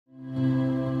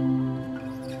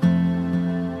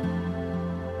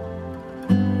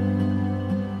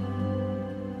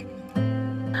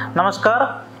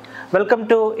Namaskar. Welcome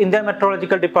to India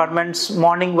Meteorological Department's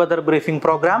morning weather briefing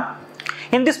program.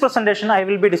 In this presentation, I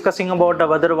will be discussing about the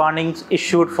weather warnings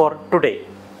issued for today.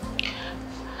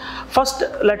 First,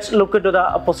 let's look into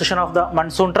the position of the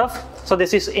monsoon trough. So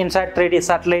this is inside 3D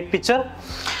satellite picture.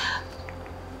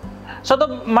 So the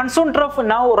monsoon trough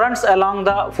now runs along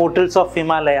the foothills of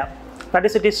Himalaya. That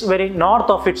is, it is very north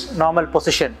of its normal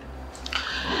position.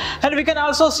 And we can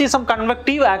also see some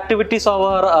convective activities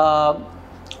over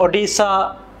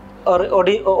Odisha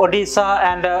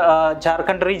and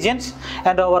Jharkhand regions,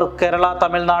 and over Kerala,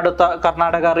 Tamil Nadu,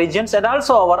 Karnataka regions, and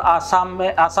also over Assam,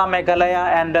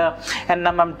 Meghalaya and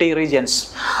NMMT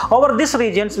regions. Over these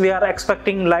regions, we are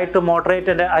expecting light to moderate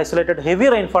and isolated heavy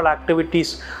rainfall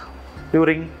activities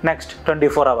during next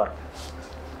 24 hours.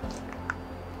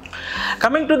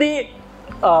 Coming to the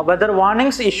weather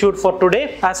warnings issued for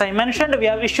today, as I mentioned, we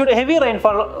have issued heavy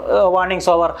rainfall warnings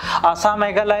over Assam,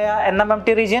 Meghalaya,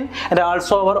 NMMT region, and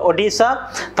also over Odisha,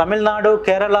 Tamil Nadu,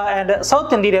 Kerala, and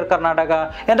South Interior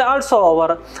Karnataka, and also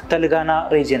over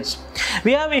Telangana regions.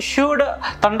 We have issued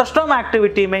thunderstorm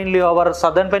activity mainly over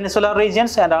southern peninsula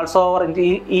regions, and also over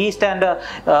the east and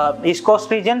east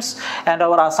coast regions, and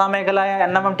over Assam, Meghalaya,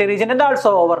 NMMT region, and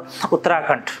also over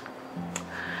Uttarakhand.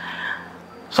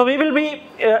 So we will be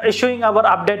issuing our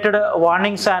updated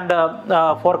warnings and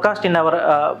forecast in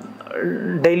our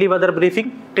daily weather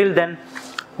briefing. Till then,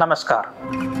 Namaskar.